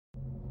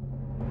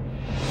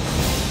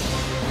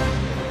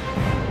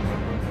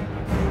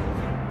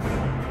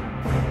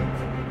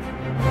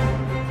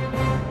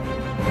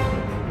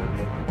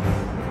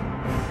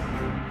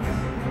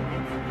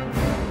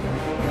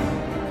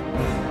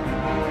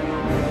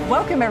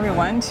Welcome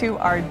everyone to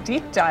our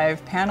deep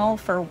dive panel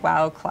for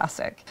WoW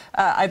Classic.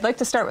 I'd like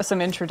to start with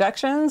some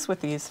introductions with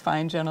these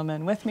fine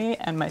gentlemen with me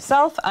and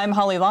myself. I'm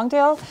Holly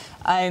Longdale.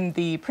 I'm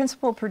the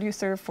principal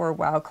producer for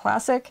WoW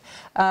Classic.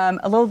 A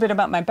little bit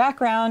about my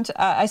background.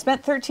 I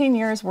spent 13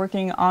 years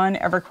working on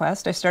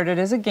EverQuest. I started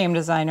as a game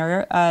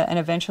designer and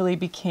eventually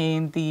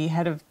became the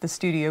head of the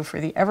studio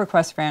for the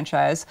EverQuest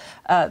franchise.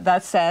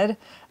 That said,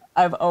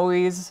 I've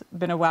always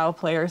been a WoW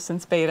player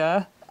since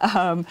beta.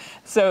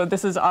 So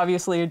this is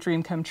obviously a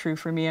dream come true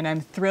for me, and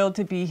I'm thrilled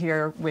to be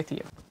here with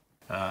you.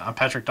 I'm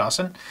Patrick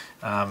Dawson.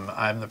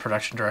 I'm the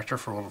production director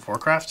for World of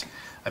Warcraft.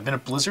 I've been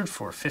at Blizzard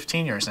for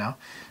 15 years now,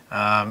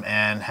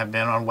 and have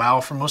been on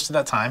WoW for most of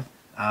that time.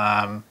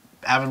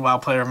 Avid WoW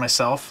player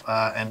myself,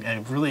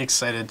 and really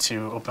excited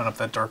to open up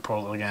that dark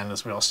portal again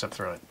as we all step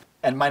through it.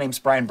 And my name's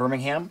Brian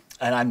Birmingham,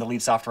 and I'm the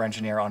lead software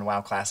engineer on WoW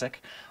Classic.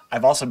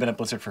 I've also been at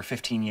Blizzard for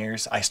 15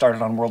 years. I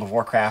started on World of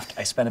Warcraft.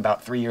 I spent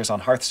about 3 years on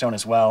Hearthstone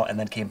as well, and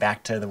then came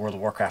back to the World of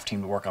Warcraft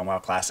team to work on WoW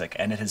Classic.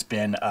 And it has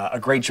been a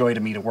great joy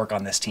to me to work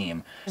on this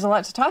team. There's a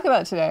lot to talk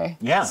about today.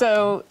 Yeah.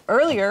 So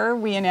earlier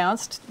we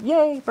announced,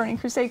 yay, Burning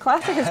Crusade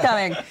Classic is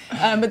coming.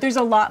 But there's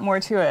a lot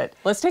more to it.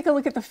 Let's take a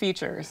look at the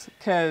features,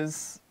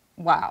 because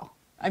wow.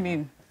 I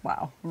mean,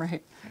 wow,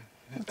 right?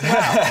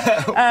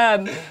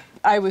 Wow.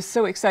 I was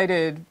so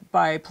excited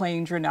by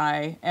playing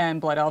Draenei and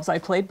Blood Elves. I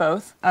played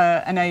both,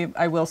 and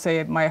I will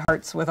say my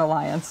heart's with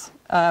Alliance.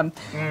 And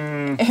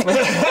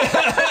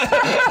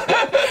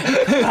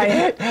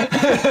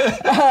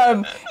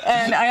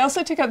I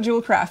also took up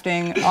jewel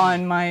crafting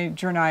on my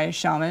Draenei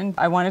Shaman.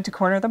 I wanted to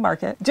corner the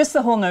market. Just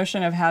the whole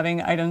notion of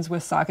having items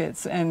with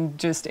sockets and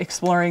just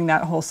exploring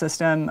that whole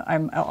system.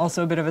 I'm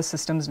also a bit of a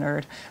systems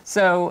nerd.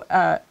 So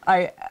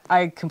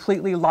I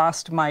completely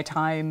lost my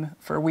time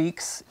for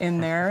weeks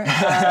in there.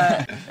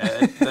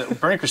 The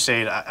Burning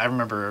Crusade, I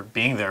remember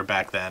being there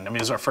back then. I mean,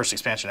 it was our first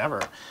expansion ever.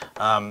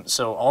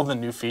 So all the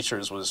new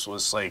features was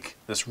like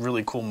this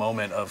really cool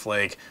moment of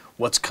like,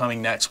 what's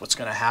coming next, what's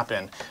going to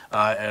happen,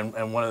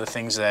 and one of the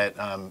things that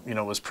you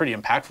know, was pretty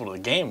impactful to the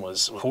game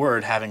was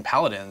Horde having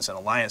Paladins and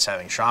Alliance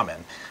having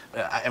Shaman.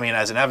 I mean,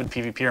 as an avid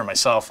PvPer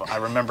myself, I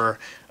remember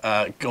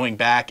going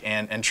back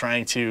and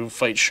trying to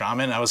fight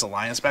Shaman. I was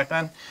Alliance back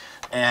then,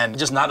 and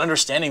just not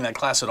understanding that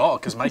class at all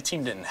because my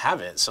team didn't have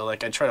it. So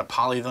like, I'd try to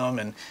poly them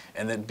and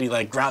then be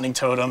like grounding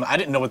totem. I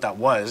didn't know what that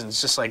was. And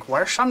it's just like,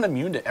 why are Shaman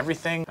immune to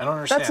everything? I don't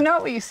understand. That's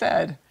not what you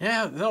said.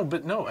 Yeah, no,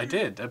 but no, I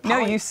did. No,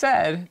 you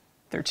said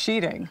they're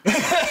cheating.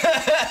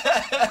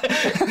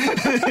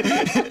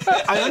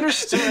 I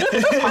understood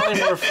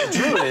polymorph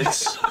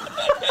druids,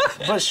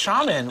 but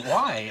shaman,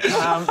 why?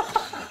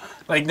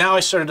 Like now I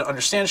started to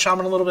understand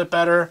shaman a little bit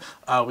better.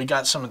 We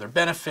got some of their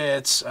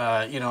benefits.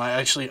 You know, I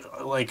actually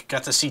like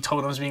got to see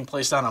totems being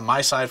placed down on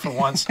my side for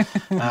once,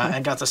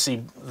 and got to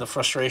see the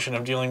frustration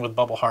of dealing with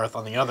Bubble Hearth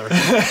on the other.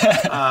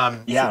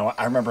 Yeah,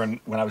 I remember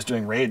when I was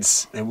doing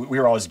raids, we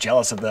were always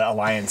jealous of the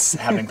Alliance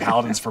having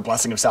Paladins for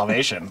Blessing of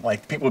Salvation.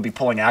 Like, people would be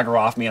pulling aggro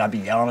off me, and I'd be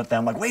yelling at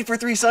them, like, wait for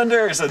 3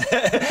 Sunders! And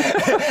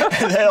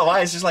then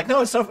Alliance is just like,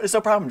 no, it's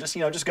no problem. Just,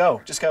 you know, just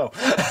go.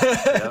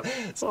 Yep.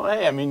 So,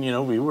 hey, I mean, you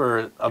know, we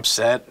were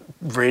upset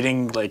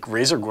raiding, like,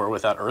 Razorgore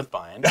without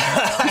Earthbind.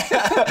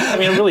 I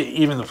mean, it really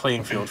evened the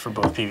playing field for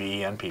both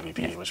PvE and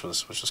PvP, which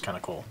was kind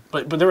of cool.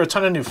 But there were a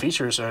ton of new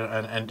features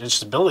and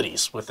just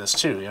abilities with this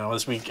too. You know,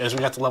 as we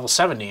got to level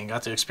 70 and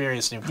got to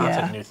experience new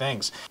content and new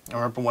things. I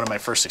remember one of my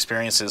first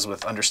experiences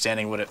with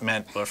understanding what it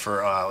meant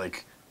for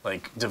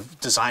like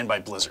designed by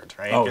Blizzard,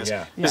 right? Oh,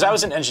 yeah. Because I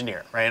was an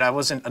engineer, right? I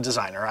wasn't a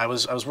designer. I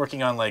was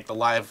working on like the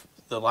live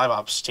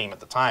ops team at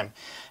the time,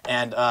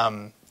 and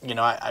you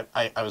know, I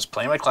was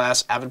playing my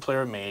class, avid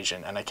player of Mage,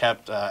 and I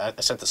kept, I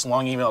sent this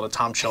long email to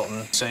Tom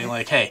Chilton saying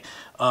like, hey,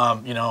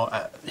 you know,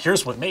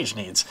 here's what Mage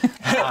needs.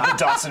 The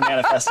Dawson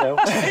Manifesto.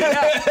 So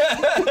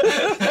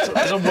it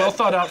was a well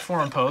thought out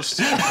forum post.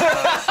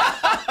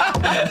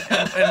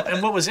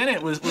 And what was in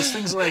it was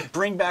things like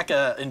bring back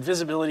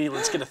invisibility,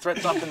 let's get a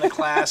threat dump in the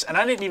class. And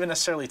I didn't even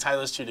necessarily tie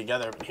those two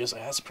together, but he was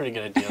like, that's a pretty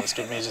good idea, let's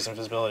get Mage's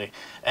invisibility.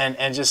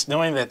 And just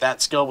knowing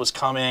that skill was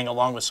coming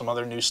along with some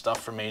other new stuff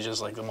for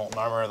Mages like the Molten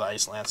Armor, the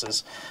Ice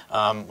Lances,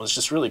 was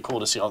just really cool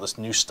to see all this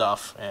new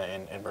stuff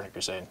in Burning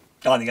Crusade.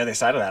 On the other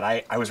side of that,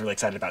 I was really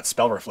excited about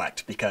Spell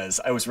Reflect because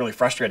I was really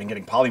frustrated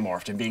getting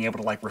polymorphed and being able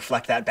to like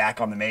reflect that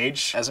back on the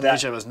mage. As a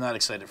mage, I was not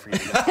excited for you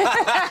to get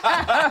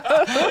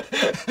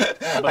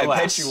I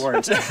bet you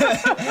weren't.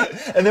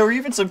 And there were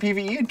even some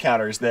PvE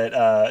encounters that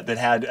that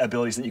had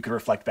abilities that you could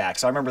reflect back.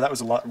 So I remember that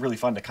was really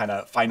fun to kind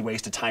of find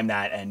ways to time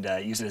that and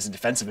use it as a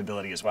defensive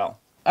ability as well.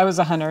 I was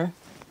a hunter.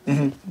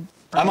 Mm-hmm.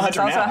 I'm a hunter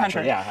now, actually.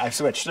 hunter. Yeah, I've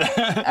switched.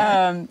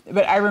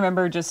 But I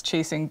remember just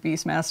chasing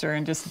Beastmaster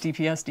and just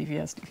DPS.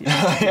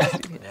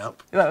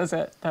 Yep. That was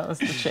it. That was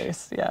the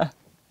chase, yeah.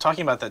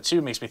 Talking about that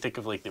too makes me think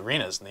of like the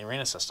arenas and the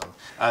arena system.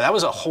 That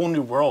was a whole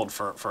new world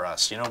for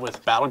us, you know,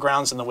 with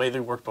battlegrounds and the way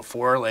they worked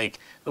before, like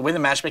the way the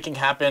matchmaking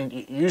happened.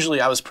 Usually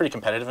I was pretty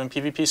competitive in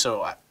PvP,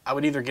 so I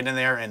would either get in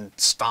there and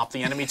stomp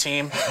the enemy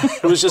team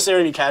who was just there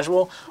to be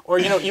casual, or,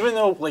 you know, even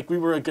though like we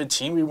were a good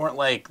team, we weren't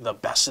like the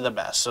best of the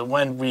best. So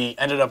when we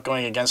ended up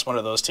going against one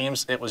of those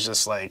teams, it was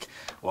just like,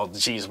 well,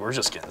 geez, we're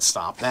just getting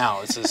stomped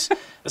now. This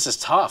is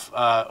tough.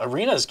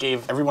 Arenas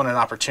gave everyone an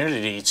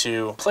opportunity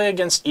to play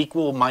against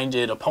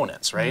equal-minded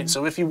opponents, right?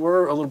 So if you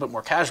were a little bit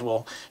more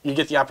casual, you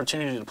get the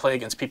opportunity to play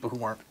against people who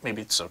weren't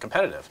maybe so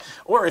competitive.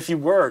 Or if you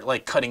were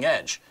like cutting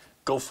edge,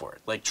 go for it.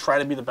 Like, try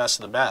to be the best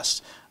of the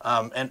best.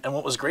 And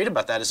what was great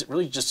about that is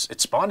it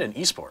spawned an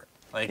esport.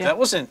 Like, that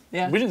wasn't, we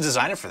didn't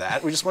design it for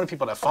that. We just wanted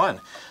people to have fun.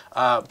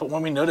 But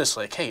when we noticed,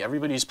 like, hey,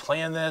 everybody's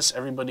playing this,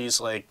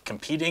 everybody's, like,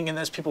 competing in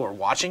this, people are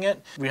watching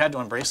it, we had to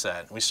embrace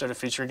that. We started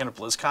featuring it at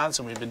BlizzCon,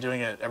 and we've been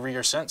doing it every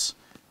year since.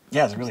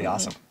 Yeah, it's really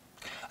awesome.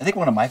 I think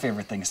one of my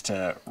favorite things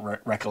to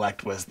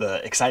recollect was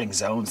the exciting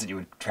zones that you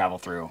would travel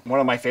through. One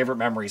of my favorite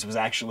memories was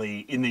actually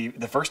in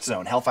the first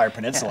zone, Hellfire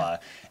Peninsula,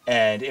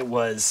 and it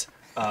was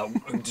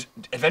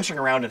adventuring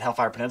around in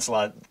Hellfire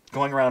Peninsula,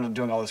 going around and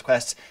doing all those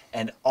quests,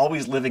 and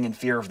always living in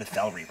fear of the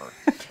Fell Reaver.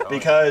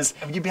 Because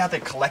you'd be out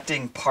there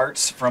collecting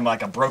parts from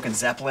like a broken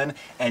Zeppelin,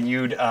 and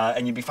you'd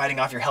be fighting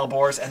off your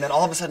Hellbores, and then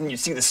all of a sudden you'd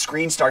see the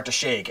screen start to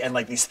shake, and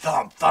like these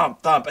thump,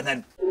 thump, thump, and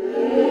then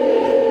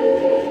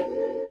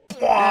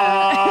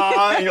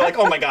and you're like,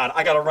 oh my god,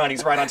 I gotta run,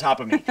 he's right on top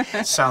of me.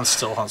 Sound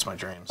still haunts my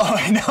dreams. Oh,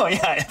 I know,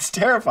 yeah, it's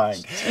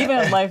terrifying. Even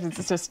in life,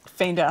 it's just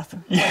feign death.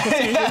 Yeah, like, as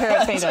soon as you hear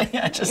it, feign death.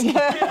 Yeah, just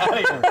get out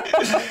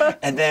of here.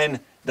 And then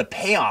the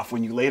payoff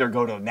when you later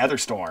go to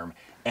Netherstorm,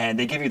 and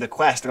they give you the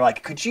quest, they're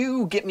like, could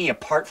you get me a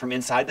part from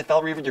inside the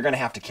Fell Reaver? You're gonna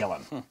have to kill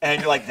him.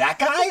 And you're like, that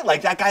guy?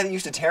 Like that guy that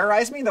used to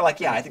terrorize me? They're like,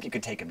 yeah, I think you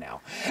could take him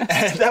now.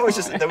 And that was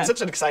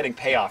such an exciting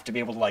payoff to be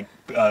able to like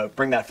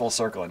bring that full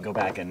circle and go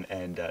back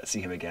and see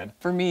him again.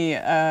 For me,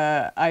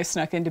 I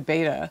snuck into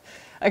beta.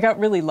 I got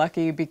really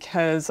lucky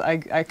because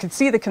I could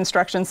see the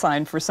construction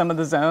sign for some of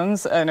the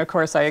zones, and of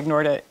course I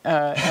ignored it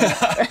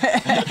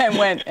and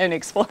went and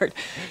explored.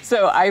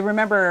 So I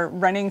remember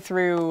running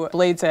through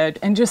Blade's Edge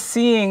and just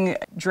seeing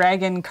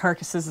dragon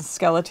carcasses and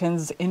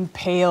skeletons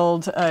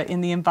impaled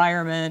in the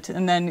environment,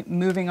 and then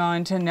moving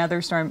on to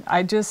Netherstorm.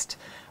 I just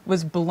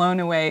was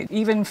blown away,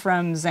 even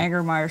from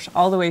Zangermarsh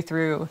all the way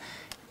through.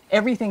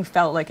 Everything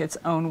felt like its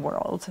own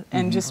world,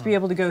 and just to be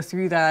able to go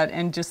through that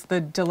and just the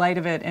delight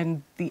of it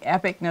and the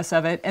epicness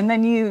of it. And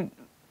then you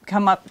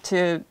come up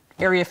to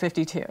Area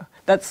 52.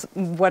 That's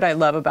what I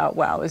love about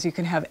WoW, is you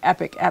can have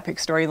epic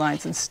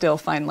storylines and still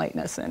find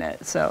lightness in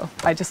it. So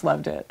I just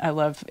loved it. I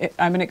love it.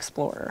 I'm an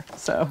explorer,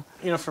 so.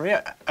 You know, for me,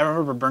 I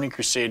remember Burning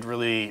Crusade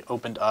really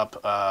opened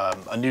up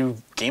a new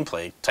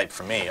gameplay type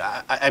for me.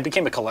 I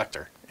became a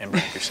collector in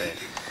Burning Crusade,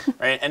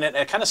 right? And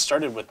it kind of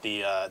started with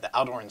the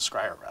Outdoor and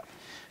Scryer rep.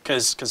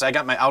 Because I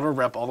got my outer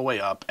rep all the way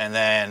up, and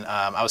then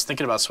I was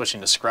thinking about switching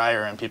to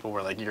Scryer, and people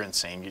were like, "You're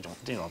insane!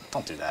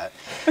 Don't do that."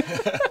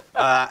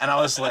 And I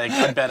was like,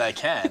 "I bet I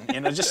can,"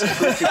 just to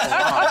prove people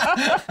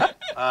wrong.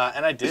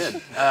 And I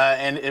did,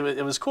 and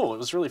it was cool. It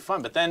was really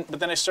fun. But then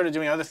I started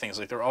doing other things.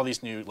 Like there were all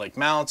these new like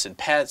mounts and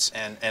pets,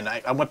 and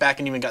I went back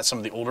and even got some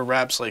of the older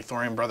reps like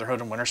Thorium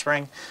Brotherhood and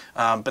Winterspring.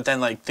 But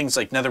then like things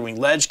like Netherwing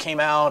Ledge came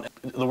out.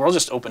 The world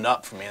just opened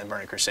up for me in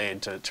Burning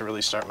Crusade to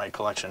really start my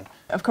collection.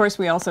 Of course,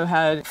 we also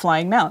had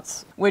flying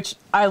mounts, which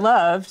I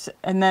loved,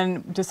 and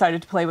then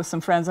decided to play with some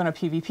friends on a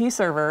PvP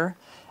server,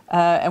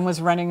 and was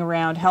running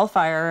around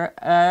Hellfire,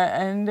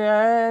 and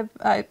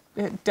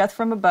Death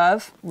from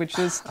Above, which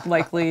is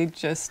likely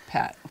just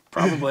Pat.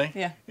 Probably.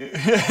 Yeah.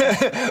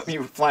 Were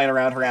you flying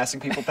around harassing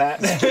people,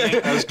 Pat?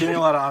 I was getting a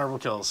lot of honorable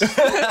kills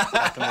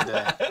back in the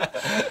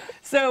day.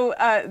 So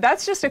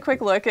that's just a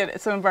quick look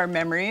at some of our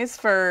memories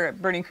for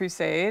Burning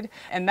Crusade,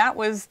 and that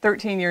was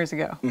 13 years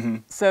ago.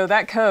 So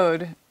that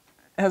code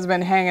has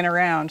been hanging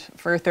around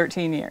for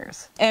 13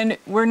 years. And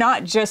we're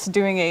not just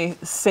doing a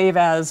save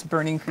as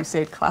Burning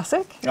Crusade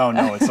Classic. Oh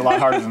no, it's a lot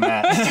harder than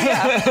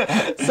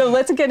that. So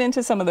let's get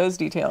into some of those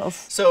details.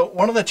 So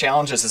one of the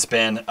challenges has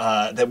been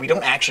that we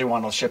don't actually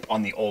want to ship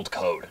on the old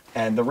code.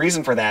 And the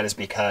reason for that is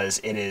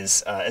because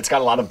it's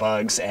got a lot of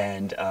bugs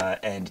and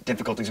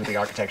difficulties with the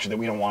architecture that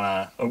we don't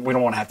want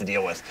to have to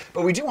deal with.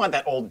 But we do want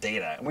that old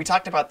data. And we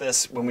talked about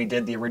this when we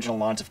did the original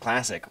launch of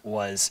Classic,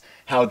 was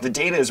how the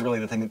data is really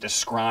the thing that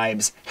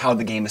describes how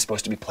the game is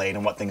supposed to be played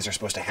and what things are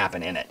supposed to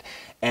happen in it.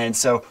 And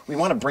so we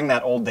want to bring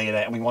that old data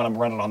and we want to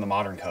run it on the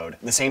modern code,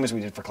 the same as we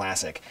did for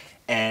Classic.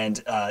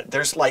 And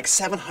there's like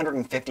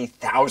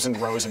 750,000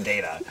 rows of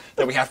data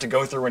that we have to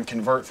go through and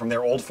convert from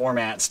their old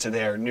formats to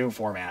their new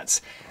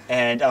formats.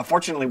 And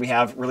fortunately, we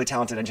have really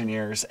talented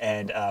engineers,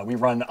 and we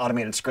run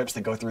automated scripts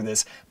that go through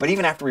this. But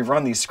even after we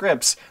run these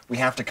scripts, we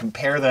have to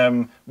compare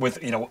them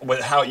with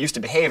how it used to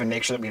behave and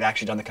make sure that we've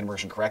actually done the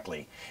conversion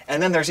correctly.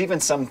 And then there's even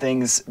some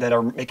things that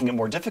are making it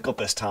more difficult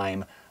this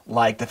time,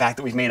 like the fact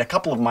that we've made a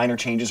couple of minor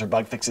changes or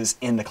bug fixes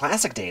in the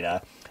Classic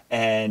data.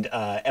 And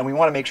we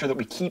want to make sure that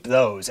we keep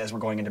those as we're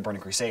going into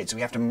Burning Crusade. So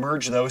we have to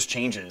merge those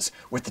changes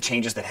with the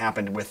changes that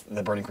happened with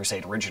the Burning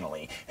Crusade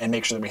originally, and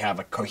make sure that we have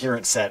a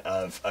coherent set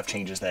of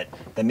changes that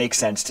make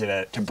sense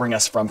to bring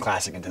us from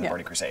Classic into the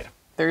Burning Crusade.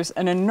 there's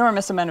an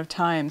enormous amount of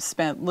time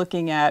spent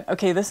looking at,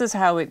 okay, this is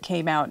how it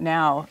came out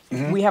now.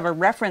 We have a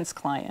reference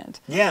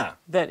client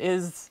that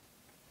is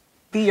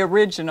the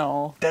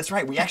original. That's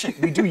right.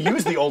 We do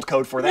use the old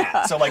code for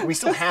that. So like we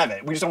still have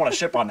it. We just don't want to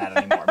ship on that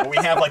anymore. But we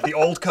have like the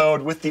old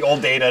code with the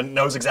old data,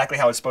 knows exactly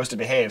how it's supposed to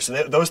behave.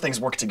 So those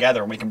things work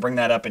together, and we can bring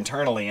that up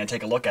internally and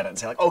take a look at it and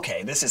say like,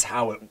 okay, this is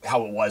how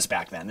it was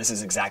back then. This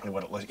is exactly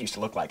what it used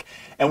to look like.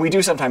 And we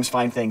do sometimes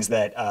find things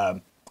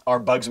that are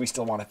bugs we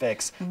still want to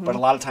fix, but a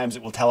lot of times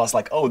it will tell us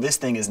like, oh, this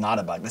thing is not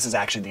a bug. This is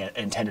actually the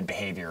intended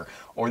behavior,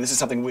 or this is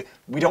something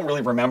we don't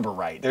really remember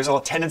right. There's a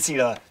tendency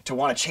to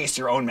want to chase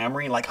your own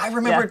memory, like, I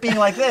remember it being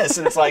like this,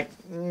 and it's like,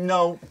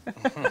 no,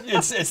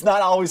 it's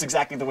not always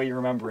exactly the way you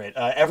remember it.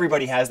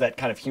 Everybody has that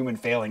kind of human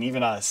failing,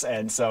 even us,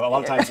 and so a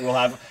lot of times we'll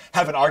have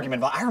an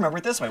argument about, I remember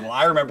it this way. Well,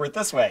 I remember it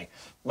this way.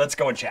 Let's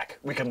go and check.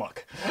 We can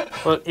look.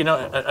 Well, you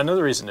know,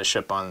 another reason to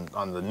ship on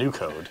the new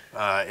code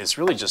is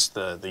really just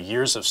the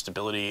years of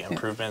stability,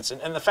 improvements,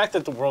 and the fact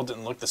that the world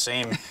didn't look the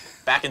same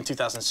back in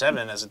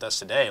 2007 as it does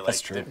today. Like,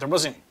 That's true. There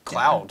wasn't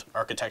cloud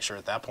architecture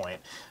at that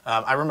point.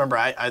 I remember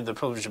I had the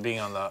privilege of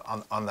being on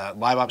the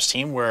live ops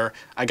team where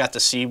I got to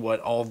see what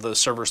all the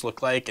servers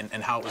looked like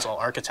and how it was all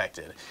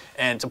architected.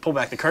 And to pull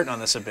back the curtain on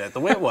this a bit,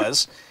 the way it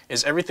was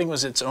is everything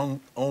was its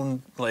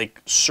own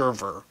like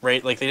server,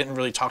 right? Like they didn't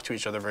really talk to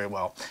each other very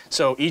well.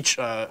 So each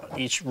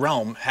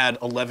realm had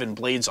 11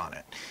 blades on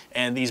it.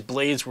 And these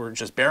blades were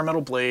just bare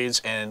metal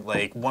blades, and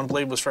like one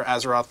blade was for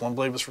Azeroth, one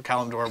blade was for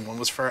Kalimdor, one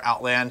was for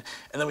Outland,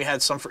 and then we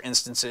had some for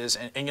instances.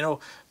 And you know,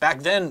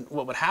 back then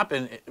what would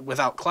happen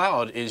without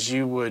cloud is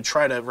you would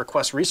try to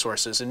request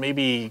resources, and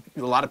maybe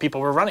a lot of people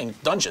were running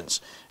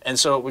dungeons. And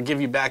so it would give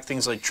you back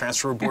things like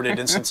transfer aborted,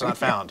 instance not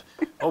found.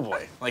 Oh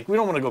boy, like we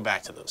don't want to go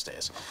back to those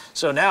days.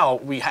 So now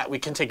we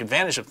can take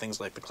advantage of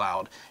things like the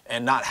cloud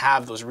and not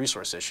have those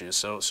resource issues.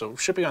 So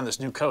shipping on this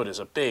new code is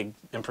a big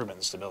improvement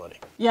in stability.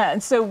 Yeah,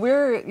 and so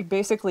we're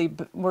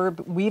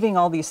weaving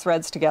all these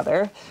threads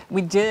together.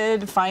 We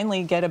did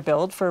finally get a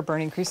build for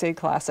Burning Crusade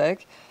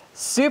Classic.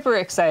 Super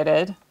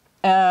excited.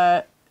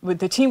 When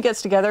the team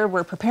gets together,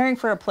 we're preparing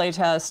for a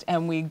playtest,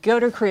 and we go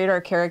to create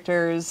our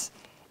characters,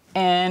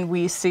 and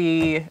we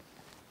see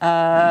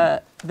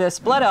this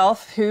blood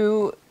elf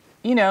who,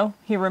 you know,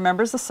 he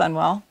remembers the sun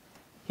well.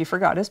 He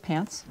forgot his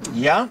pants.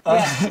 Yeah.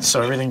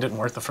 So everything didn't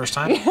work the first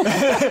time?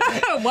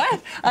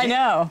 What? I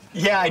know.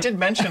 Yeah, I did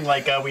mention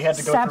like we had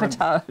to go through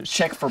and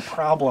check for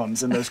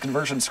problems in those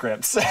conversion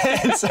scripts.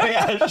 And so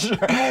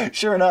yeah,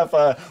 sure enough,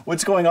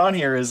 what's going on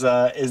here is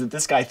that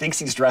this guy thinks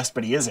he's dressed,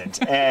 but he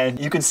isn't. And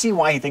you can see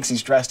why he thinks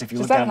he's dressed if you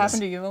look down. Does that happen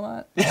to you a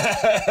lot?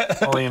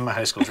 Only in my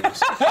high school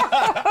dreams.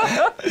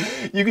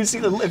 You can see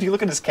if you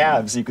look at his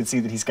calves, you can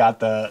see that he's got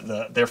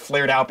they're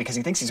flared out because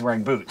he thinks he's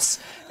wearing boots.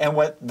 And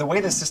the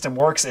way this system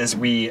works is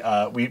we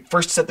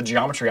first set the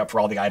geometry up for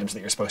all the items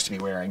that you're supposed to be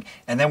wearing,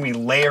 and then we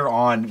layer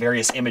on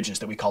various images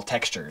that we call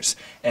textures.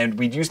 And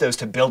we'd use those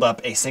to build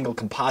up a single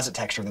composite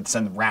texture that's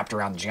then wrapped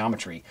around the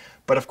geometry.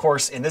 But of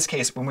course, in this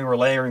case, when we were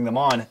layering them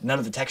on, none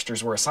of the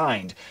textures were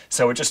assigned.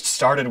 So it just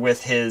started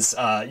with his,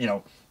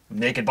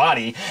 naked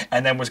body,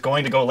 and then was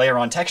going to go layer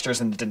on textures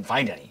and didn't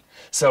find any.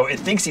 So it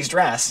thinks he's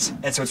dressed,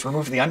 and so it's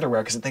removed the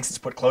underwear because it thinks it's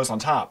put clothes on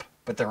top.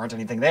 But there aren't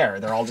anything there.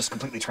 They're all just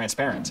completely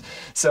transparent.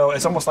 So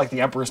it's almost like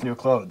the Emperor's new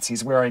clothes.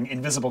 He's wearing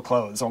invisible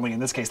clothes, only in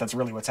this case, that's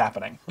really what's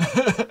happening.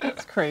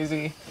 It's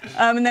crazy.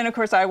 And then, of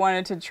course, I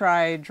wanted to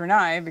try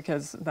Draenei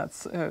because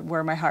that's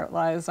where my heart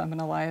lies. I'm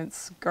an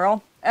Alliance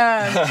girl.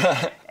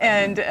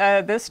 And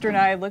this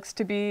Draenei looks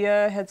to be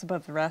heads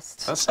above the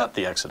rest. That's not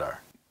the Exodar.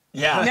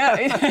 Yeah. No,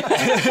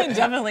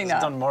 definitely not.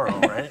 It's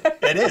Dunmorrow, right?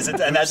 It is,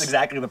 and that's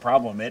exactly the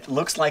problem. It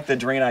looks like the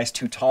Draenei's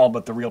too tall,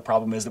 but the real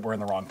problem is that we're in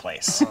the wrong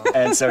place.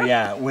 And so,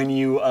 yeah, when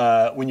you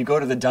go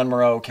to the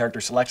Dunmorrow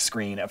character select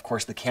screen, of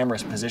course, the camera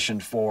is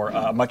positioned for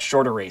much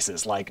shorter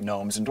races like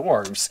gnomes and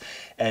dwarves,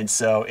 and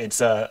so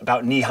it's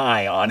about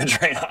knee-high on a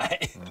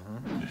Draenei.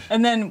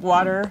 And then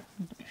water.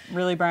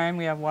 Really, Brian?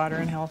 We have water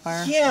in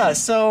Hellfire? Yeah,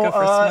 so Go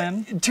for a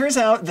swim. it turns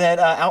out that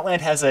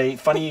Outland has a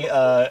funny,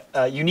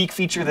 unique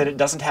feature that it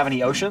doesn't have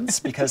any oceans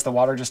because the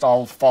water just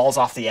all falls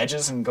off the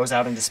edges and goes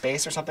out into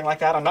space or something like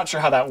that. I'm not sure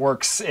how that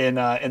works in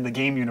the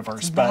game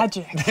universe. But,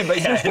 magic.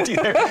 But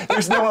yeah,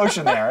 there's no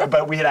ocean there.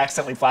 But we had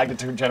accidentally flagged it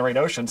to generate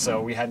ocean,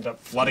 so we ended up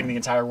flooding the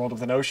entire world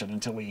with an ocean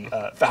until we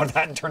found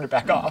that and turned it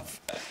back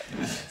off.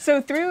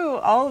 So through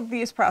all of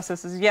these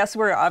processes, yes,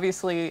 we're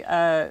obviously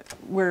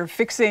we're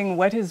fixing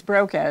what is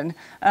broken.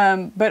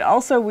 But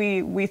also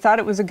we thought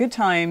it was a good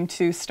time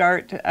to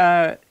start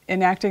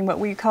enacting what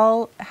we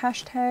call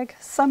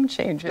 #some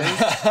changes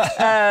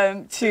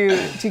to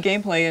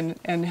gameplay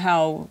and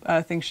how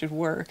things should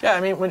work. Yeah, I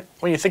mean,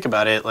 when you think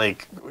about it,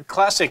 like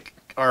Classic,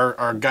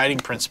 our guiding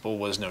principle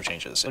was no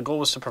changes. The goal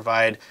was to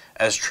provide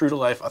as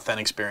true-to-life,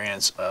 authentic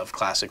experience of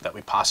Classic that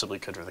we possibly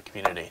could for the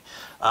community.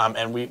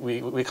 And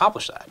we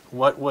accomplished that.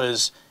 What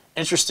was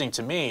interesting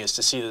to me is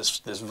to see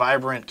this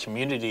vibrant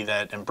community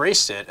that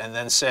embraced it and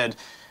then said,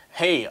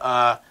 hey,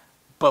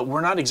 but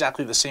we're not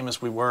exactly the same as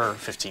we were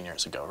 15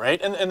 years ago,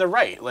 right? And they're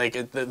right. Like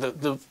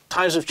the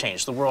times have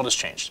changed. The world has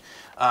changed.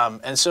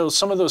 And so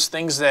some of those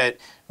things that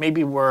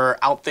maybe were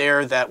out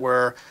there that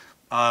were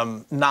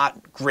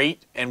not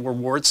great and were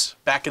warts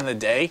back in the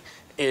day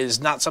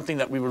is not something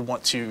that we would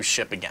want to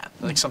ship again,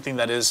 like something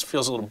that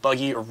feels a little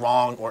buggy or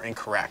wrong or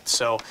incorrect.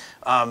 So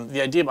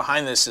the idea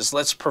behind this is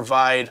let's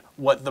provide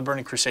what the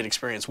Burning Crusade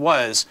experience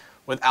was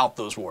without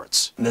those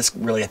warts. And this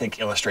really, I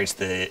think, illustrates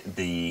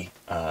the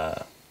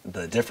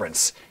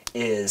difference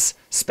is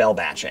spell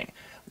batching.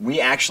 We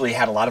actually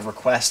had a lot of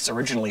requests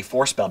originally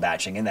for spell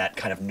batching in that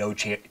kind of no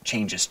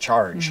changes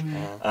charge,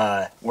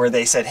 where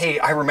they said, hey,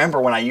 I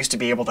remember when I used to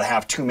be able to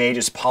have two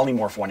mages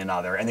polymorph one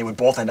another, and they would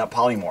both end up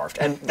polymorphed.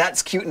 And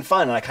that's cute and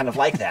fun, and I kind of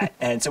like that.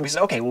 And so we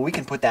said, okay, well, we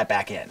can put that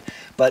back in.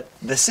 But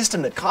the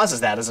system that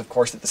causes that is, of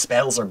course, that the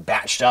spells are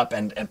batched up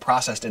and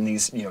processed in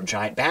these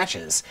giant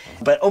batches.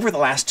 But over the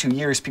last 2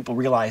 years, people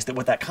realized that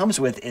what that comes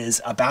with is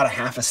about a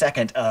half a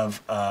second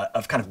of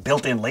kind of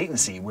built-in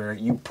latency, where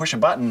you push a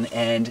button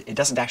and it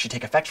doesn't actually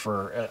take effect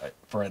for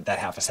that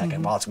half a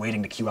second while it's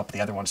waiting to queue up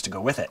the other ones to go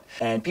with it.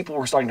 And people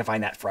were starting to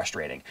find that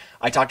frustrating.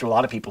 I talked to a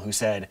lot of people who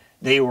said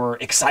they were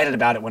excited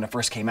about it when it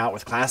first came out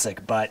with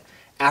Classic, but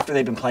after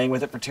they've been playing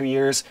with it for 2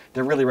 years,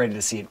 they're really ready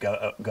to see it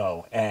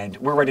go, and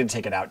we're ready to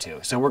take it out too.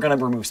 So we're going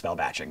to remove spell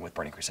batching with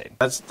Burning Crusade.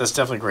 That's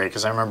definitely great,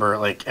 because I remember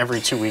like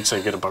every 2 weeks I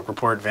get a bug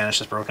report,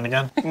 Vanish is broken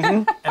again.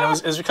 And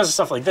it was because of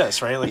stuff like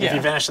this, right? Like if you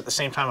vanish at the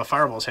same time a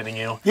fireball's hitting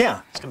you,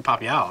 it's going to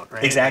pop you out,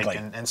 right? Exactly.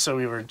 Like, and so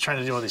we were trying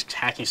to do all these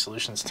hacky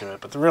solutions to it,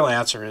 but the real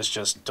answer is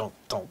just don't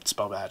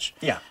spell batch.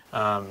 Yeah.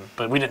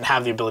 But we didn't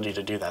have the ability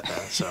to do that then,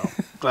 so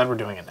glad we're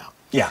doing it now.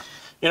 Yeah.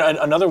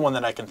 Another one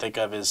that I can think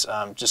of is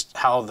just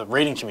how the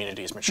rating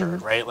community has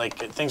matured, right? Like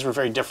things were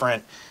very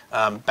different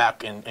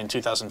back in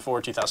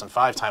 2004,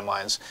 2005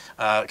 timelines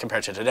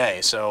compared to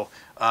today. So,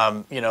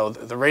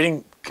 the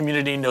rating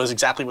community knows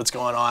exactly what's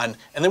going on,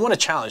 and they want a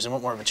challenge. They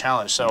want more of a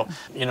challenge. So,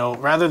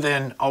 rather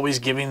than always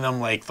giving them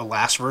like the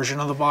last version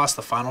of the boss,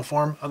 the final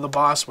form of the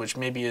boss, which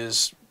maybe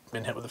is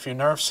been hit with a few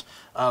nerfs,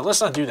 let's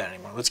not do that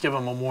anymore. Let's give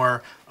them a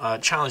more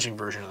challenging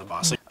version of the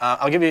boss.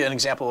 I'll give you an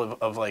example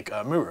of like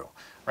Muru.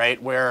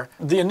 Right, where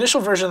the initial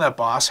version of that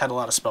boss had a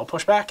lot of spell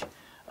pushback,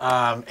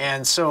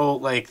 and so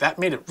like that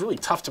made it really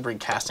tough to bring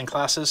casting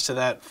classes to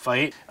that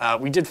fight.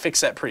 We did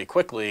fix that pretty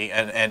quickly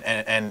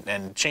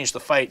and change the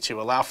fight to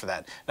allow for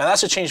that. Now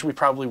that's a change we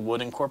probably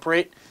would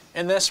incorporate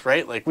in this,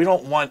 right? Like we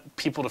don't want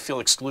people to feel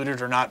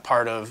excluded or not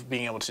part of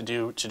being able to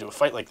do a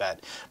fight like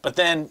that. But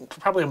then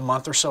probably a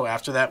month or so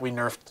after that, we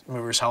nerfed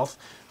Muru's health.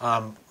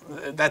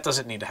 That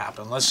doesn't need to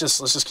happen. Let's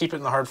just keep it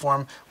in the hard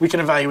form. We can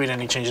evaluate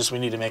any changes we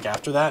need to make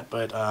after that,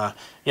 but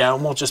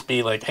it won't just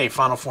be like, hey,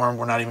 final form,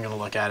 we're not even going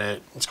to look at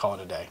it. Let's call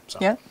it a day. So.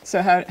 Yeah.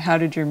 So how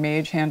did your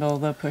mage handle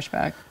the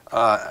pushback?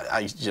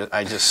 I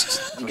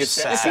just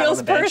it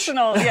feels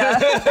personal. Yeah.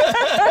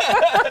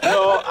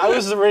 No, I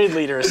was the raid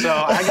leader, so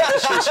I got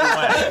to choose who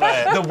went.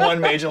 But The one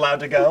mage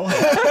allowed to go.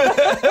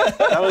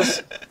 that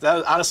was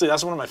honestly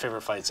that's one of my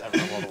favorite fights ever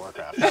in World of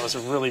Warcraft. That was a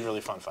really,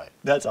 really fun fight.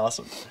 That's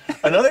awesome.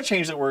 Another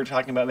change that we're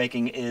talking about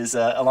making is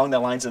along the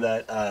lines of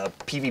that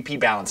PvP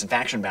balance and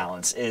faction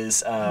balance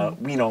is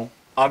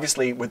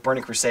obviously with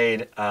Burning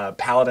Crusade,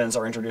 paladins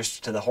are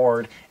introduced to the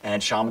Horde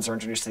and shamans are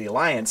introduced to the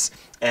Alliance,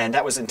 and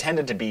that was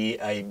intended to be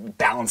a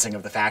balancing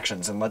of the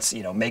factions and let's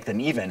make them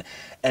even.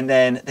 And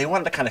then they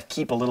wanted to kind of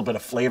keep a little bit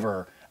of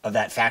flavor of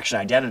that faction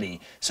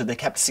identity, so they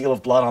kept Seal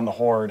of Blood on the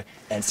Horde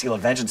and Seal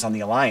of Vengeance on the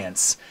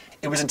Alliance.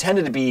 It was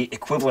intended to be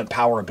equivalent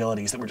power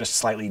abilities that were just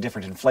slightly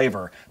different in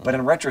flavor, but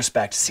in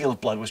retrospect, Seal of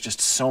Blood was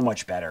just so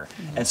much better.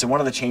 And so one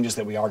of the changes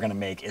that we are going to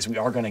make is we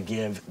are going to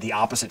give the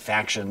opposite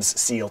faction's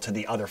seal to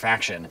the other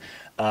faction,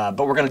 but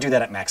we're going to do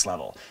that at max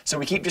level. So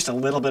we keep just a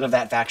little bit of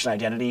that faction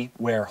identity,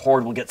 where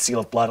Horde will get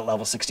Seal of Blood at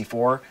level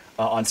 64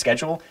 on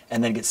schedule,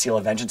 and then get Seal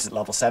of Vengeance at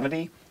level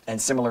 70. And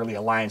similarly,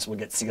 Alliance will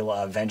get Seal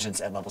of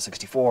Vengeance at level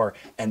 64,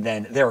 and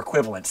then their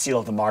equivalent, Seal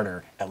of the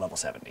Martyr, at level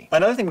 70.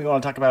 Another thing we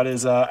want to talk about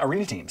is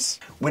arena teams.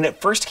 When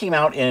it first came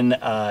out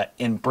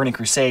in Burning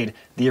Crusade,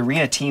 the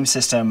arena team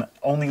system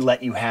only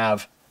let you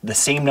have the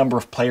same number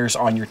of players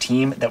on your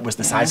team that was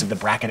the size of the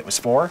bracket it was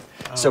for.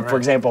 So, for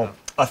example,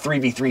 a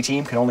 3v3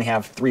 team could only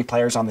have 3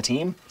 players on the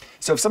team.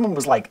 So if someone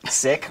was like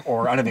sick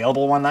or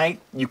unavailable one night,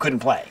 you couldn't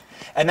play.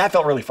 And that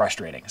felt really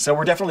frustrating. So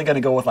we're definitely going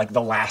to go with like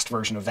the last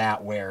version of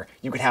that, where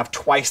you could have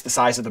twice the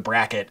size of the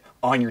bracket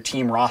on your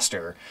team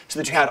roster, so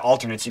that you had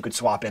alternates you could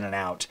swap in and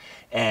out.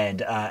 And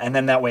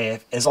then that way,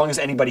 as long as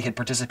anybody had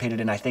participated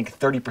in, I think,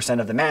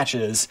 30% of the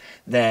matches,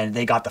 then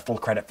they got the full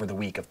credit for the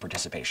week of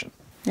participation.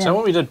 Yeah. So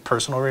when we did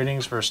personal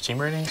ratings versus team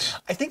ratings?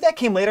 I think that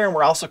came later, and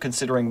we're also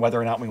considering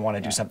whether or not we want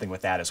to do something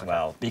with that as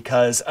well.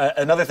 Because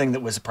another thing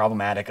that was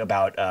problematic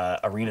about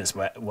arenas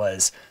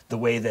was the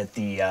way that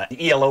the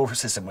ELO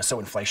system was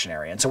so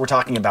inflationary. And so we're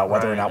talking about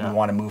whether or not we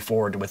want to move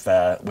forward with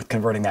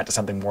converting that to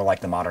something more like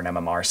the modern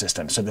MMR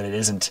system, so that it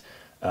isn't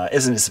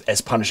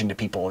as punishing to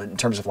people in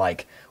terms of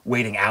like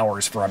waiting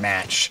hours for a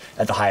match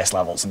at the highest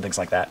levels and things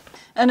like that.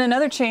 And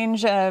another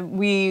change,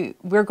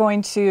 we're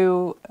going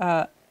to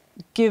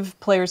give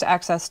players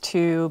access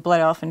to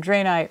Blood Elf and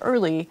Draenei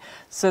early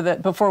so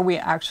that before we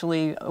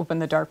actually open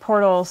the Dark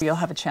Portals, you'll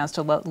have a chance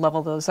to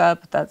level those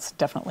up. That's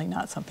definitely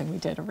not something we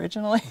did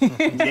originally.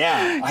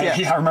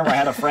 I remember I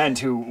had a friend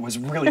who was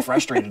really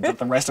frustrated that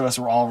the rest of us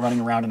were all running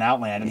around in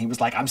Outland, and he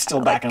was like, I'm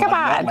still back in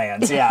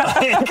Outlands.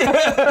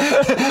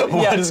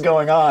 What is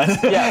going on?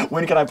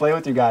 When can I play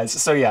with you guys?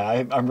 So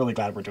yeah, I'm really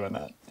glad we're doing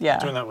that.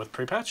 Doing that with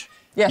pre-patch?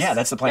 Yes. Yeah,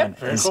 that's the plan. Yep.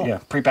 Very cool. Yeah,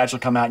 pre-patch will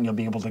come out and you'll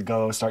be able to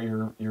go start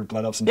your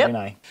Blood Elves and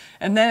Draenei.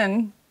 And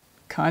then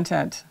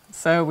content.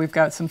 So we've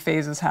got some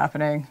phases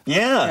happening.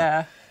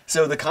 Yeah.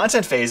 So the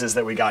content phases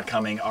that we got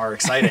coming are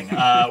exciting.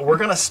 We're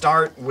going to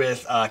start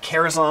with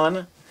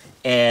Karazhan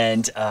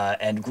and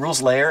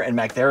Gruul's Lair and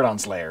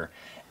Magtheridon's Lair.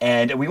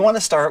 And we want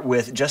to start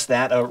with just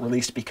that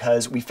released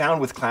because we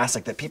found with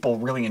Classic that people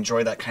really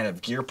enjoy that kind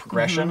of gear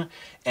progression,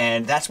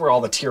 and that's where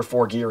all the Tier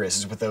 4 gear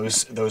is with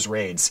those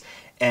raids.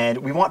 And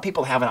we want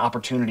people to have an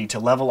opportunity to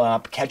level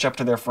up, catch up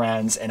to their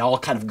friends, and all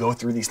kind of go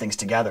through these things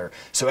together.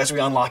 So as we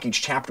unlock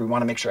each chapter, we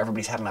want to make sure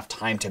everybody's had enough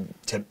time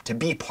to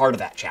be part of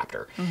that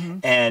chapter.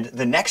 And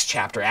the next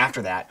chapter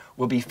after that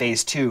will be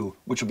Phase 2,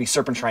 which will be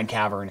Serpent Shrine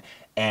Cavern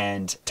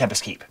and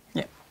Tempest Keep.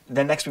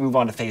 Then next we move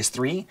on to Phase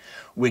 3,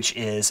 which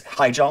is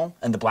Hyjal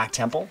and the Black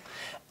Temple.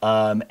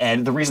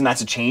 And the reason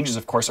that's a change is,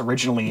 of course,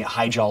 originally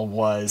Hyjal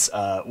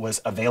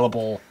was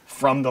available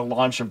from the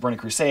launch of Burning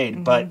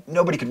Crusade, but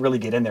nobody could really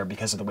get in there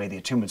because of the way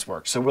the attunements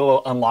work. So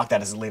we'll unlock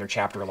that as a later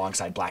chapter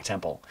alongside Black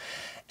Temple.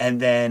 And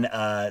then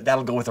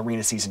that'll go with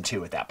Arena Season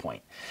 2 at that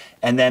point.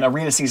 And then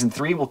Arena Season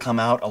 3 will come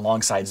out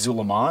alongside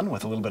Zulaman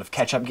with a little bit of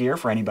catch-up gear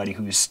for anybody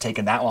who's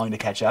taken that long to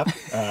catch up.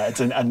 It's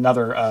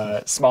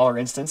another smaller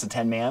instance, a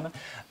 10-man.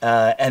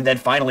 And then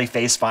finally,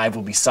 Phase 5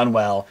 will be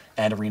Sunwell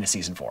and Arena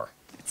Season 4.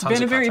 It's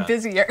been a very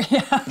busy year.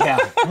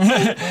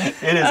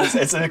 It is.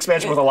 It's an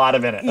expansion with a lot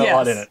in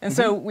it. And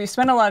so we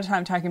spent a lot of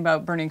time talking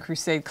about Burning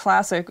Crusade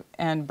Classic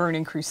and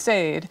Burning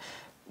Crusade,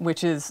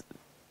 which is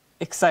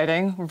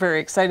exciting. We're very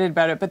excited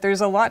about it, but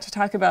there's a lot to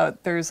talk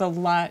about. There's a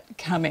lot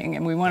coming,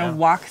 and we want to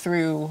walk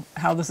through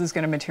how this is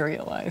going to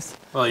materialize.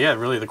 Well, yeah,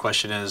 really the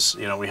question is,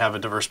 we have a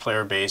diverse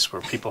player base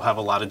where people have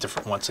a lot of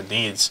different wants and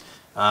needs.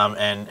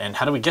 And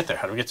how do we get there?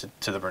 How do we get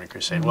to the Burning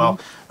Crusade?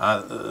 Well,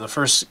 the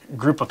first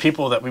group of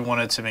people that we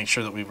wanted to make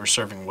sure that we were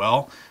serving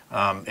well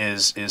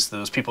is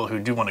those people who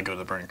do want to go to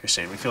the Burning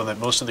Crusade. We feel that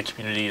most of the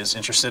community is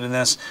interested in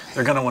this.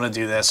 They're going to want to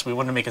do this. We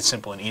want to make it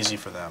simple and easy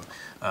for them.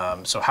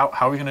 So how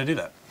are we going to do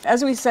that?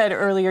 As we said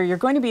earlier, you're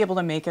going to be able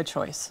to make a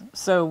choice.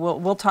 So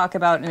we'll talk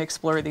about and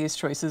explore these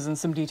choices in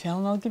some detail,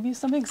 and I'll give you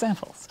some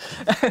examples.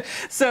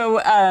 So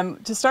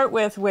to start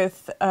with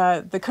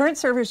the current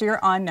servers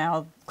you're on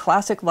now,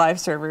 Classic Live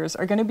servers,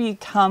 are going to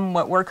become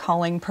what we're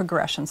calling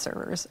progression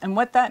servers. And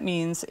what that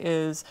means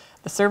is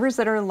the servers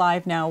that are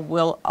live now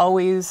will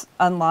always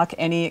unlock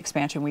any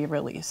expansion we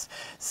release.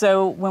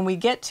 So when we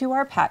get to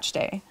our patch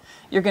day,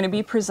 you're going to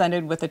be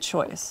presented with a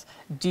choice.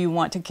 Do you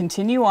want to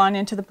continue on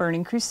into the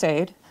Burning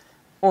Crusade,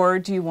 or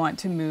do you want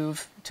to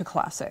move to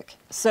Classic?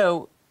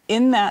 So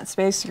in that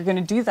space, you're going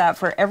to do that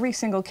for every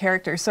single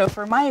character. So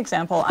for my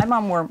example, I'm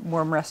on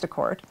Worm Rest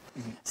Accord.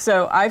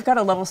 So I've got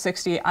a level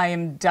 60. I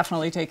am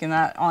definitely taking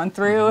that on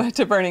through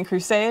to Burning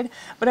Crusade.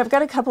 But I've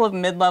got a couple of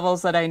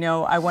mid-levels that I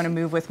know I want to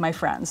move with my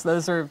friends.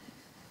 Those are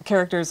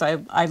characters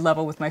I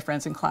level with my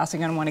friends in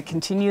Classic, and I want to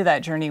continue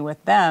that journey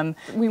with them.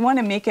 We want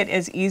to make it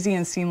as easy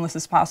and seamless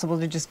as possible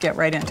to just get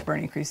right into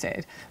Burning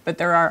Crusade. But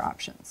there are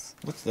options.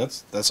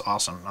 That's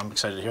awesome. I'm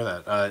excited to hear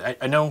that.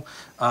 I know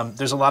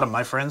there's a lot of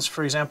my friends,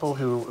 for example,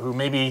 who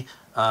maybe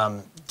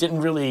didn't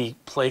really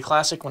play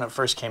Classic when it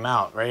first came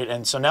out, right?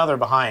 And so now they're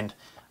behind.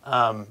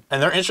 And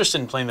they're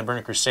interested in playing the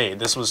Burning Crusade.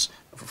 This was,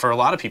 for a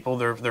lot of people,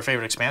 their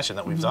favorite expansion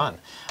that we've done.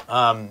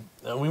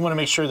 We want to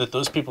make sure that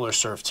those people are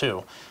served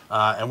too.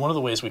 And one of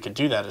the ways we could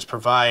do that is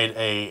provide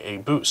a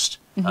boost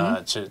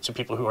to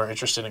people who are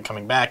interested in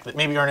coming back, that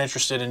maybe aren't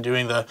interested in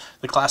doing the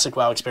Classic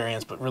WoW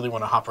experience, but really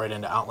want to hop right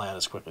into Outland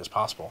as quickly as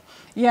possible.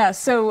 Yeah,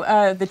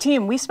 so the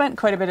team, we spent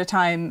quite a bit of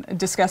time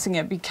discussing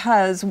it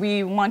because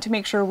we want to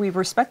make sure we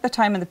respect the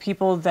time of the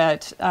people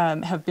that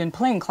have been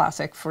playing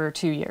Classic for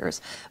 2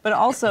 years, but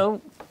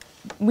also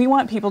we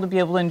want people to be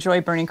able to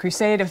enjoy Burning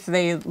Crusade if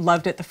they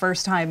loved it the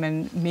first time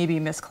and maybe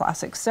miss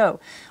Classic. So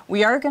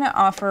we are going to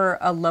offer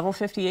a level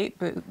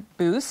 58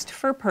 boost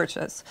for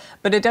purchase,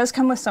 but it does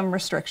come with some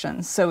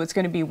restrictions. So it's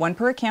going to be 1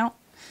 per account.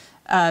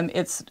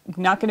 It's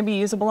not going to be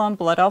usable on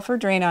Blood Elf or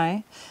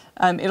Draenei.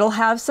 It'll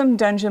have some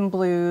dungeon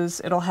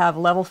blues. It'll have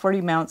level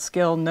 40 mount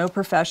skill, no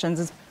professions.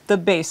 It's the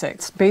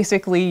basics,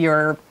 basically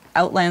your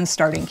Outland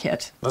starting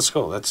kit. That's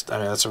cool.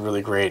 That's a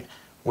really great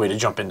way to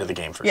jump into the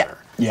game for sure.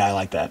 Yeah, I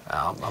like that.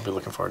 I'll be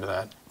looking forward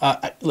to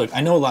that. Look,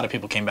 I know a lot of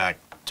people came back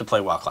to play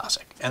WoW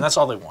Classic, and that's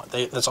all they want.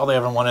 That's all they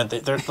ever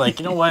wanted. They're like,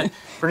 you know what,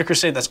 Burning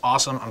Crusade, that's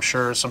awesome. I'm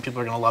sure some people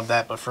are going to love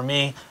that, but for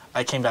me,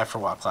 I came back for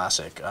WoW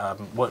Classic.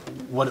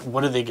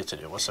 What do they get to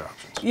do? What's their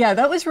options? Yeah,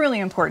 that was really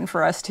important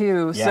for us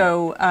too. Yeah.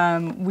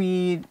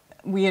 So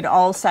we had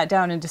all sat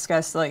down and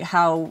discussed like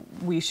how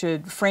we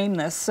should frame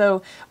this.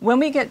 So when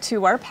we get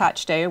to our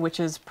patch day,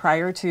 which is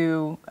prior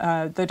to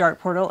the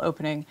Dark Portal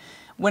opening,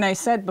 When I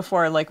said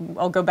before, like,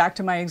 I'll go back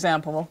to my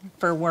example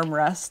for Worm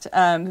Rest,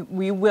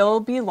 we will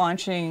be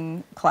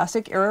launching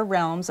Classic Era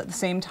Realms at the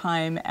same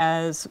time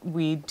as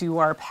we do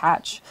our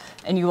patch,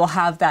 and you will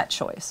have that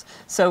choice.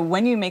 So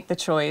when you make the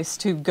choice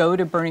to go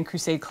to Burning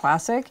Crusade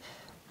Classic,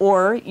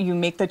 or you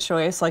make the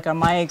choice, like on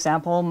my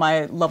example,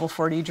 my level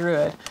 40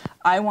 druid,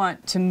 I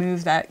want to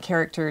move that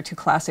character to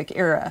Classic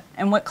Era.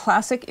 And what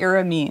Classic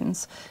Era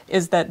means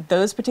is that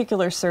those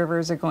particular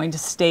servers are going to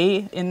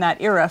stay in that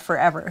era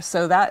forever.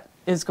 So that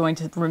is going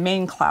to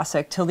remain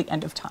classic till the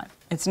end of time.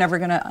 It's never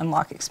going to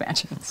unlock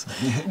expansions.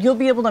 You'll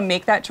be able to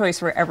make that choice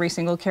for every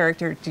single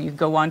character. Do you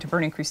go on to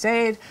Burning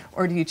Crusade,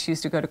 or do you choose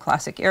to go to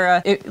Classic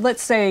Era?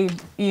 Let's say,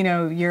 you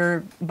know,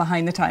 you're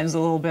behind the times a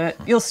little bit.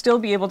 You'll still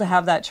be able to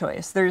have that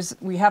choice.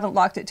 We haven't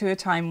locked it to a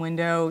time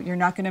window. You're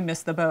not going to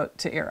miss the boat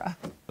to Era.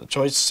 The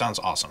choice sounds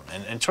awesome,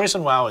 and choice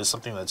in WoW is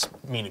something that's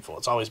meaningful.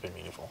 It's always been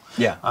meaningful.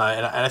 Yeah.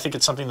 And I think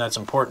it's something that's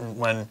important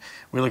when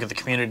we look at the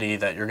community,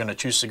 that you're going to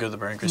choose to go to the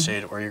Burning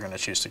Crusade or you're going to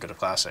choose to go to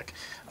Classic.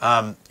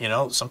 You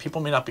know, some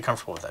people may not be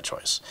comfortable with that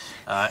choice.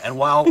 And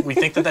while we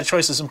think that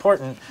choice is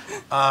important,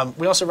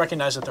 we also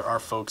recognize that there are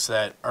folks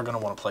that are going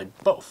to want to play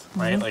both,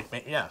 right?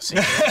 Like, yeah, see,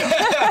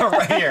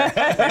 Right here.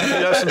 maybe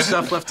you have some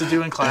stuff left to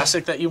do in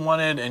Classic that you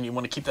wanted, and you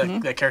want to keep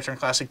that character in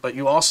Classic, but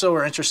you also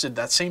are interested,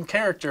 that same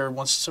character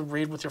wants to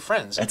raid with your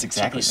friends. That's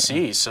exactly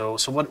TPC. So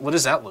what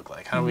does that look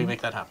like? How do we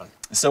make that happen?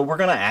 So we're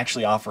going to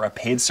actually offer a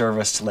paid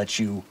service to let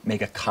you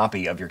make a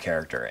copy of your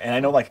character. And I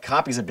know, like, a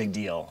copy is a big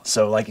deal.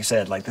 So like you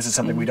said, like, this is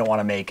something we don't want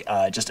to make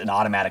just an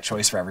automatic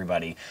choice for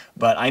everybody.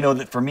 But I know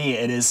that for me,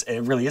 it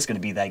really is going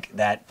to be like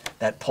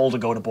that pull to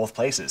go to both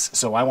places.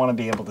 So I want to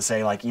be able to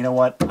say, like, you know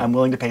what, I'm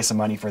willing to pay some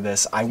money for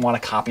this. I want a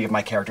copy of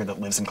my character that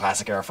lives in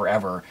Classic Era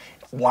forever,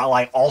 while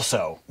I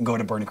also go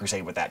to Burning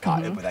Crusade with that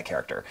with that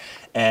character.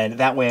 And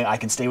that way I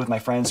can stay with my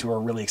friends who are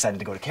really excited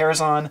to go to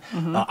Karazhan.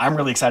 I'm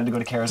really excited to go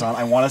to Karazhan.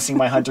 I want to see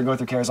my hunter go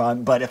through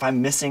Karazhan, but if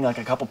I'm missing like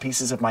a couple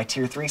pieces of my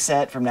tier 3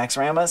 set from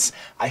Naxxramas,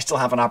 I still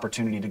have an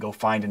opportunity to go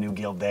find a new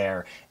guild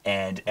there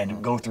and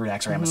go through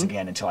Naxxramas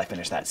again until I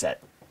finish that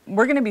set.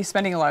 We're going to be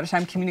spending a lot of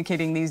time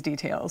communicating these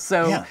details.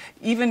 So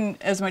even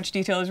as much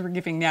detail as we're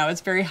giving now,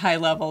 it's very high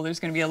level. There's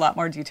going to be a lot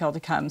more detail to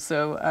come,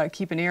 so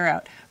keep an ear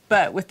out.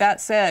 But with that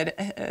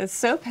said,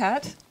 so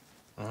Pat,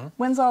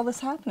 when's all this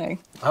happening?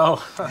 Oh,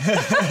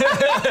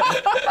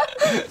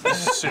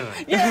 soon.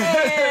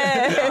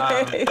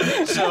 Yay!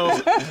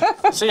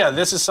 So yeah,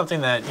 this is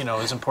something that, you know,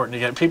 is important to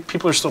get.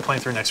 People are still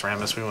playing through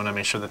Naxxramas. We want to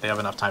make sure that they have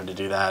enough time to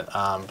do that.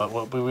 But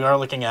what we are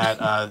looking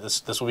at,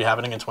 this will be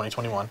happening in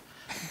 2021.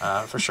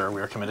 For sure,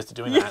 we are committed to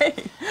doing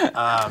that.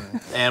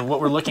 And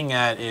what we're looking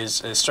at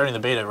is starting the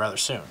beta rather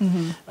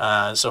soon.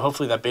 So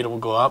hopefully that beta will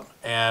go up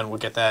and we'll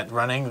get that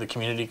running. The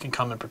community can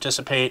come and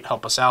participate,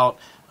 help us out.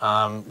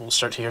 We'll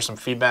start to hear some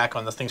feedback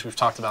on the things we've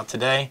talked about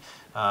today.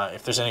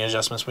 If there's any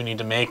adjustments we need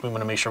to make, we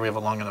want to make sure we have a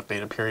long enough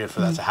beta period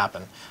for that to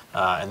happen.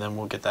 And then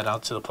we'll get that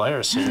out to the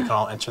players so you can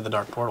all enter the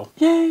Dark Portal.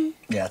 Yay!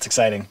 Yeah, it's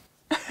exciting.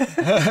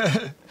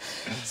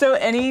 So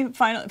any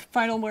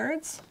final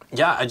words?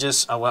 Yeah, I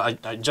just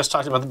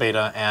talked about the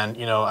beta, and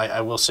you know,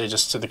 I will say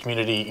just to the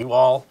community, you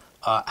all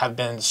have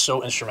been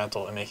so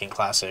instrumental in making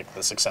Classic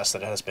the success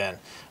that it has been,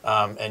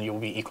 and you will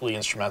be equally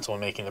instrumental in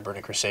making the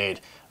Burning Crusade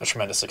a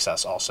tremendous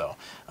success also.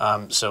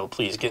 So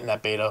please get in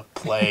that beta,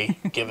 play,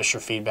 give us your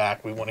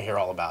feedback. We want to hear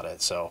all about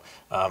it. So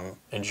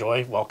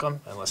enjoy,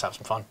 welcome, and let's have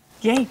some fun.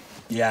 Yay!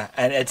 Yeah,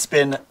 and it's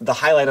been the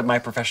highlight of my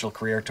professional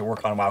career to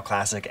work on WoW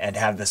Classic and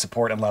have the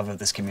support and love of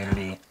this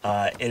community.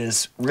 It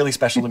is really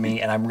special to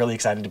me, and I'm really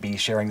excited to be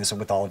sharing this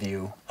with all of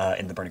you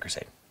in the Burning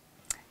Crusade.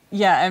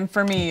 Yeah, and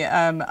for me,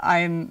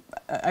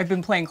 I've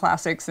been playing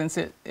Classic since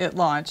it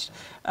launched,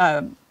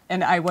 and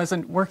I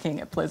wasn't working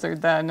at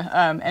Blizzard then,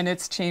 and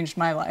it's changed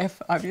my life,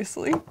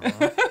 obviously.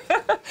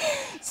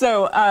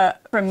 So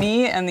from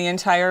me and the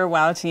entire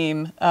WoW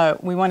team,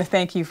 we want to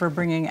thank you for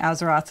bringing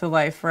Azeroth to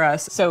life for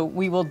us. So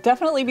we will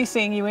definitely be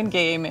seeing you in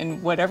game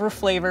in whatever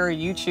flavor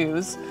you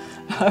choose.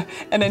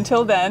 And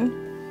until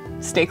then,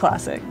 stay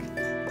classic.